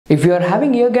If you are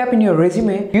having year gap in your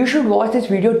resume, you should watch this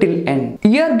video till end.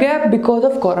 Year gap because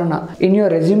of corona in your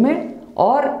resume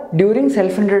or during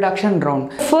self-introduction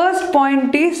round. First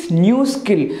point is new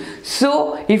skill.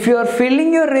 So if you are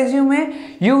filling your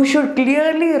resume, you should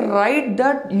clearly write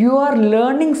that you are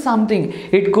learning something.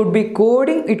 It could be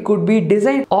coding, it could be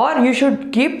design, or you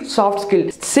should keep soft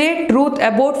skills. Say truth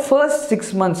about first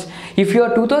 6 months. If you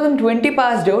are 2020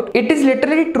 passed out, it is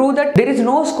literally true that there is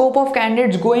no scope of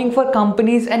candidates going for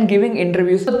companies and giving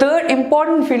interviews. The third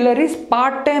important filler is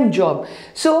part-time job.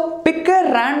 So pick a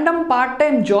random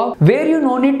part-time job where you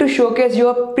no need to showcase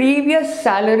your previous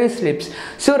salary slips.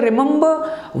 So remember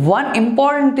one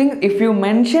important thing, if you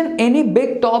mention any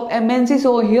big top MNCs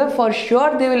over here, for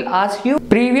sure they will ask you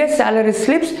previous salary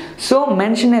slips. So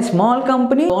mention a small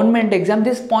company, government exam.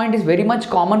 This point is very much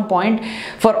common point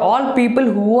for all people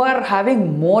who are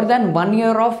having more than 1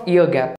 year of year gap.